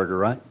Whataburger,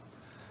 right?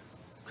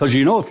 Because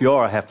if you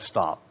are, I have to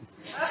stop.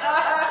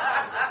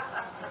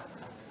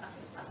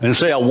 And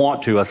say I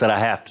want to, I said I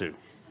have to.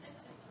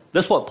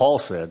 That's what Paul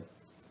said.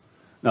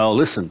 Now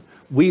listen,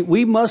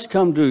 we must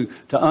come to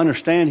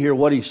understand here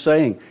what he's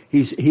saying.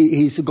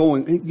 He's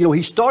going,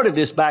 he started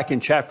this back in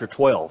chapter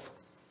 12.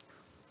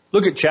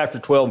 Look at chapter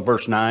 12,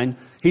 verse 9.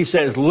 He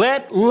says,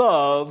 let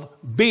love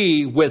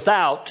be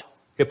without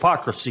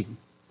hypocrisy,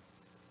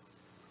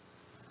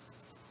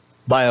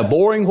 by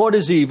abhorring what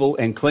is evil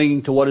and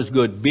clinging to what is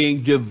good,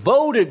 being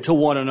devoted to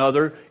one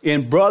another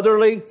in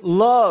brotherly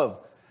love,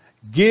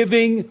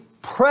 giving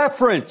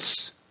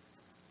preference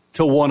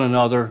to one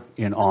another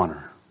in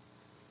honor.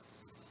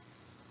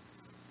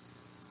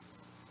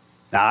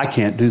 Now, I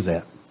can't do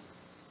that.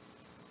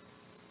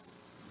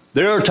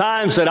 There are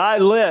times that I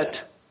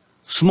let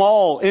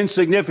small,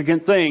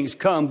 insignificant things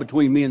come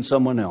between me and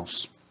someone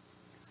else.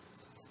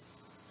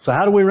 So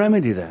how do we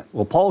remedy that?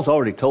 Well, Paul's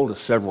already told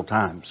us several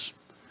times.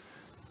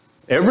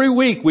 Every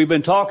week we've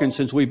been talking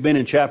since we've been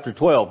in chapter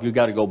 12. You've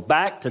got to go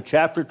back to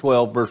chapter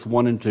 12, verse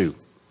 1 and 2.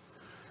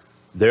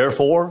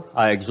 Therefore,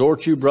 I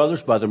exhort you,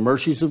 brothers, by the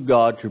mercies of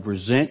God, to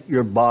present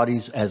your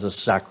bodies as a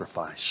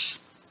sacrifice,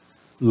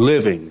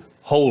 living,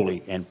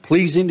 holy, and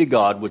pleasing to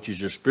God, which is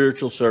your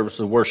spiritual service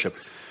of worship.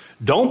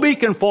 Don't be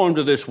conformed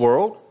to this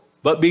world,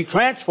 but be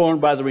transformed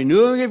by the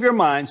renewing of your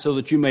mind, so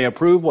that you may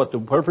approve what the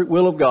perfect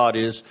will of God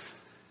is,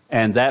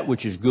 and that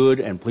which is good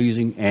and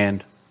pleasing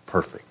and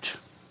perfect.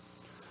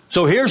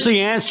 So here's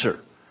the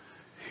answer.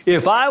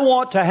 If I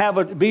want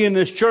to be in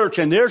this church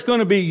and there's going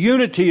to be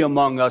unity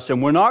among us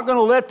and we're not going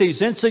to let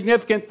these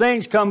insignificant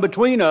things come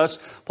between us,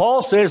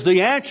 Paul says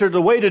the answer,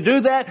 the way to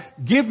do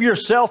that, give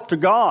yourself to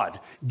God.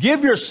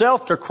 Give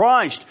yourself to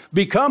Christ.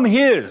 Become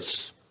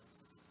His.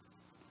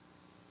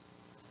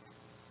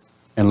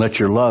 And let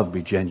your love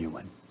be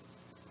genuine.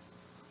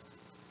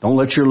 Don't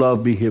let your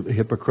love be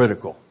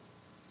hypocritical.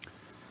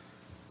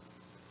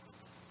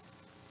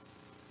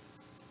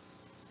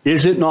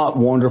 Is it not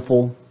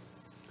wonderful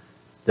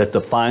that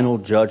the final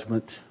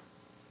judgment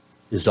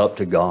is up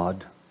to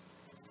God?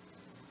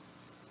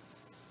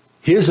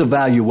 His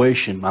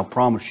evaluation, I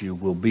promise you,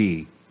 will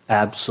be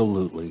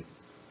absolutely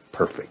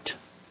perfect.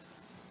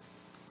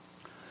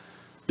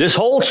 This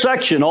whole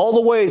section, all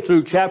the way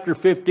through chapter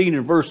 15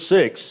 and verse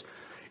 6,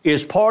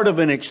 is part of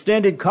an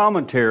extended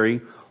commentary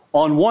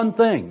on one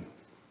thing.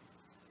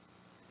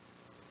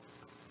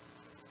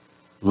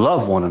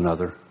 Love one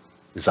another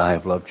as I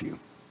have loved you.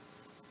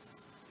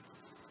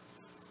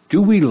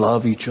 Do we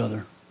love each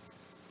other?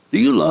 Do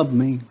you love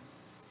me?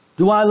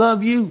 Do I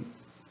love you?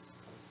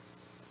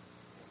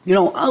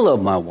 I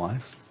love my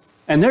wife.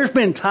 And there's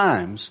been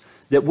times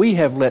that we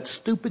have let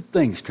stupid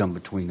things come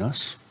between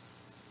us.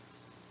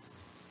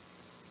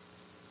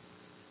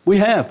 We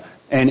have.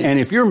 And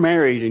if you're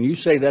married and you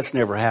say that's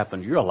never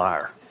happened, you're a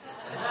liar.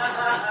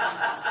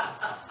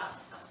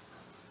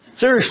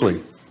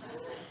 Seriously.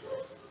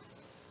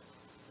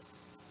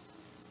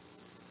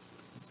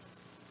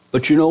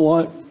 But you know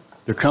what?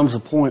 There comes a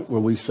point where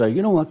we say,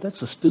 you know what,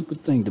 that's a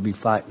stupid thing to be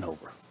fighting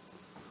over.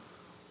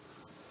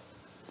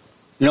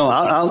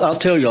 I'll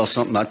tell y'all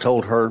something I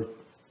told her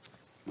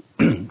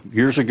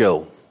years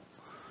ago.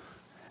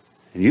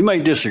 And you may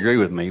disagree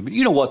with me, but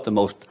you know what the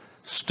most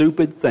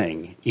stupid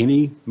thing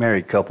any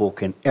married couple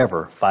can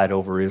ever fight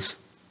over is?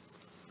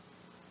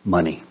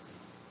 Money.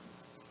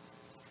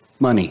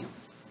 Money.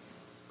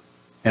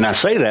 And I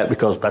say that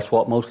because that's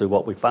mostly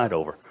what we fight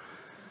over.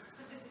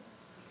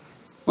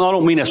 Well, I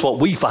don't mean that's what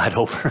we fight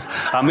over.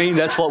 I mean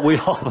that's what we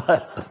all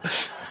fight over.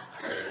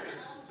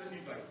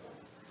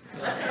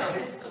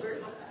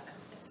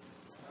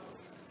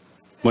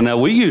 Well, now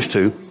we used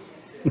to.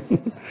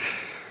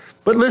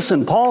 But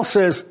listen, Paul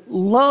says,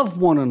 love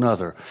one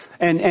another.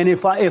 And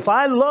if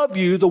I love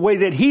you the way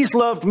that He's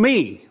loved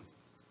me,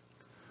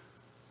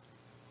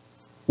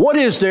 what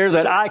is there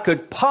that I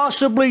could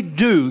possibly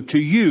do to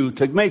you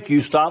to make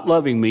you stop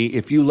loving me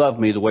if you love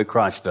me the way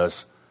Christ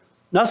does?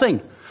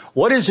 Nothing.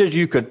 What is it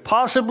you could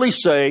possibly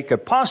say,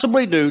 could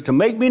possibly do to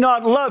make me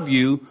not love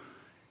you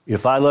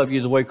if I love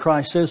you the way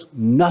Christ says,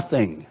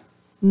 nothing.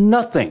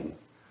 Nothing.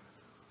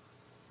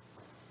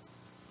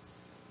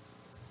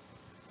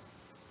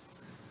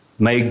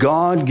 May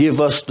God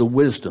give us the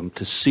wisdom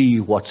to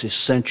see what's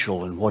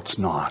essential and what's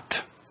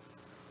not.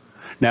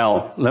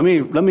 Now, let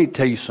me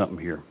tell you something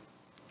here.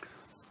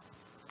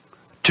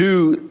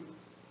 To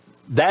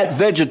that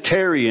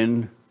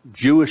vegetarian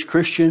Jewish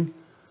Christian,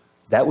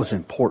 that was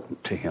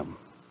important to him.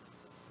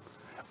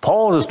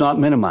 Paul does not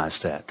minimize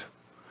that.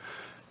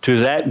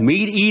 To that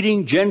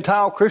meat-eating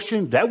Gentile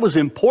Christian, that was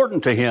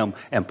important to him,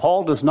 and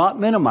Paul does not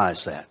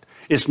minimize that.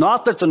 It's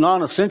not that the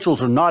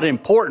non-essentials are not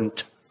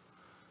important,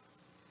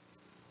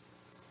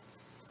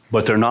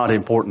 but they're not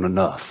important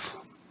enough.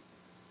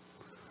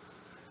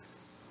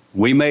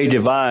 We may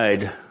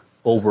divide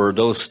over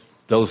those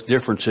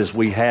differences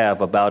we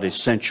have about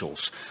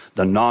essentials,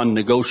 the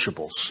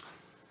non-negotiables,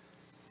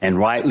 and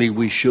rightly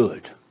we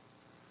should.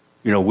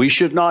 You know, we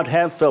should not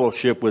have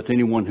fellowship with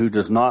anyone who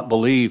does not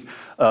believe,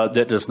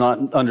 that does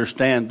not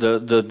understand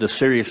the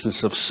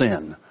seriousness of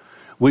sin.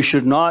 We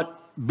should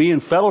not be in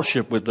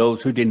fellowship with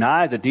those who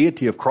deny the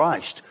deity of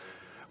Christ.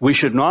 We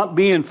should not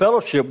be in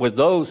fellowship with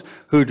those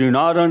who do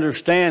not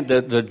understand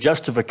the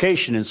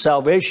justification and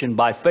salvation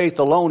by faith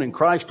alone in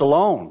Christ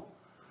alone.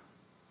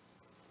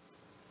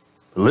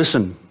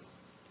 Listen,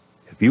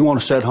 if you want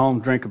to sit home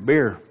and drink a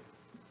beer,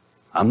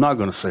 I'm not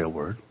going to say a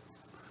word.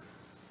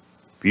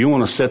 If you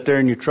want to sit there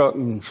in your truck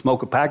and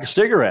smoke a pack of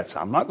cigarettes,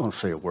 I'm not going to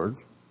say a word.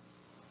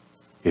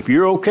 If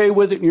you're okay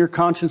with it in your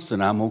conscience,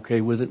 then I'm okay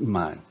with it in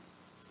mine.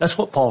 That's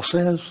what Paul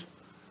says.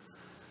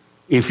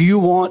 If you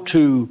want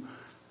to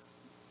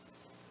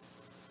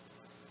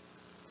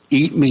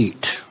eat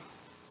meat,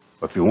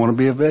 or if you want to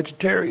be a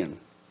vegetarian.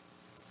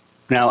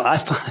 Now, I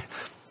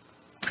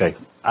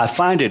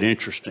find it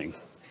interesting.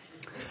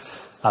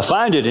 I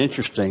find it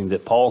interesting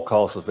that Paul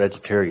calls the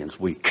vegetarians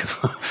weak.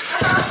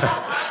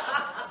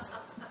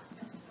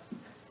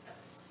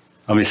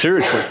 I mean,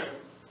 seriously.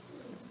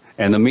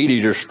 And the meat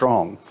eater's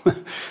strong.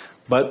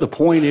 But the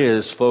point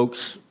is,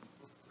 folks,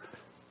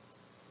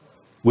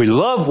 we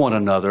love one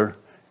another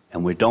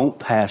and we don't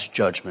pass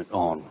judgment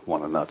on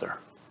one another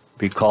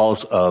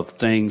because of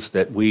things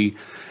that we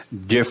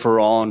differ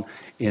on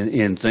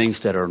in things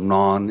that are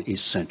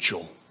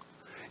non-essential.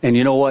 And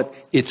you know what?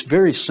 It's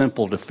very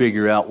simple to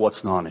figure out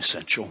what's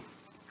non-essential.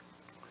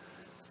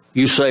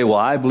 You say, well,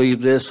 I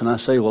believe this, and I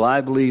say, well,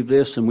 I believe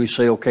this, and we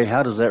say, okay,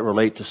 how does that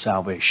relate to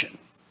salvation?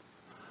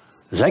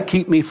 Does that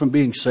keep me from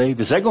being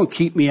saved? Is that going to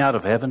keep me out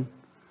of heaven?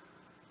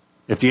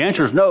 If the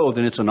answer is no,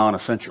 then it's a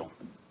non-essential.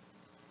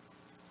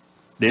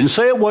 Didn't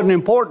say it wasn't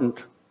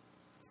important.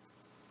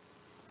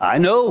 I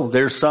know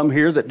there's some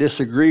here that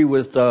disagree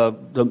with the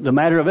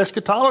matter of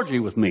eschatology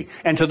with me.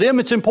 And to them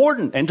it's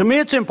important. And to me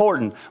it's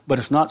important. But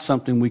it's not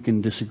something we can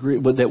disagree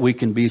with, that we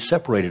can be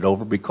separated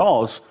over,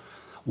 because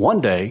one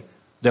day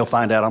they'll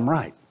find out I'm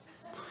right.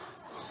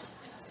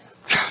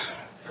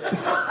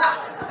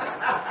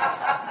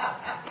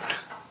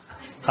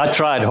 I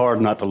tried hard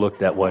not to look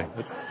that way.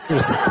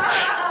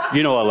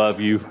 You know I love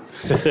you.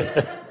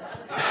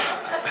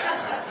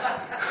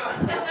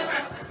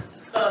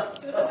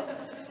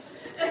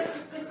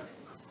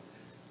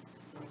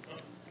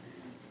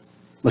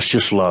 Let's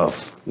just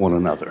love one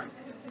another.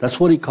 That's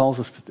what he calls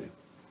us to do.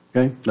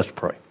 Okay? Let's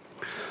pray.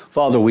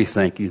 Father, we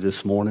thank you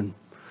this morning.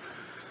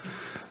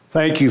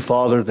 Thank you,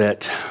 Father,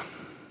 that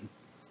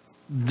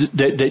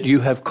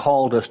you have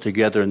called us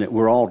together and that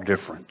we're all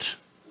different.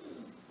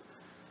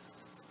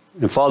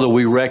 And Father,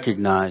 we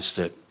recognize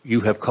that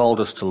you have called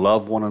us to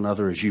love one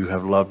another as you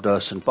have loved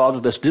us. And Father,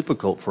 that's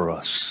difficult for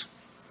us.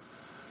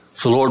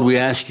 So Lord, we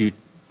ask you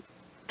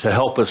to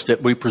help us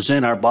that we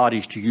present our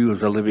bodies to you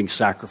as a living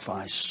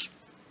sacrifice.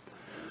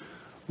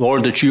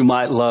 Lord, that you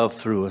might love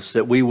through us,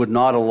 that we would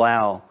not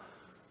allow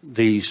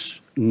these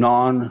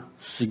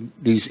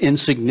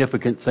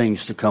insignificant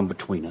things to come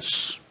between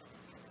us.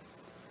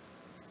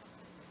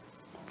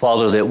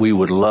 Father, that we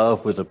would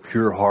love with a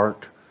pure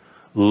heart,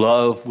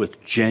 love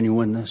with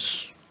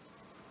genuineness.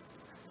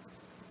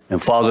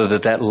 And Father,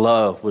 that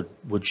love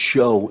would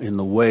show in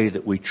the way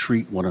that we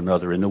treat one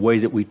another, in the way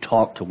that we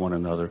talk to one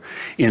another,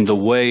 in the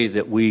way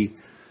that we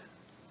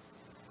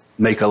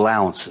make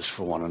allowances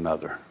for one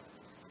another.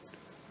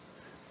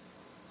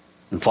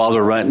 And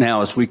Father, right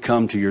now, as we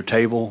come to your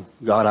table,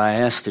 God, I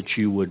ask that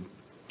you would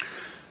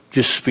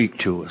just speak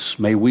to us.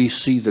 May we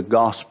see the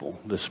gospel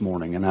this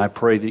morning. And I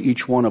pray that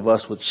each one of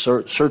us would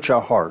search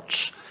our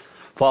hearts.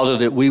 Father,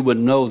 that we would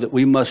know that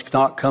we must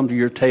not come to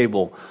your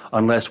table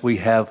unless we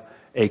have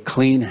a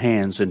clean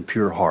hands and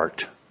pure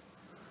heart.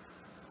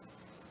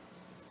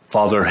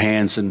 Father,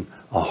 hands and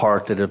a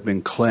heart that have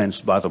been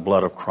cleansed by the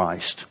blood of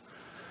Christ.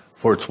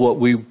 For it's what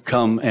we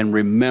come and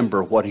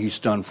remember what he's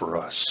done for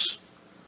us.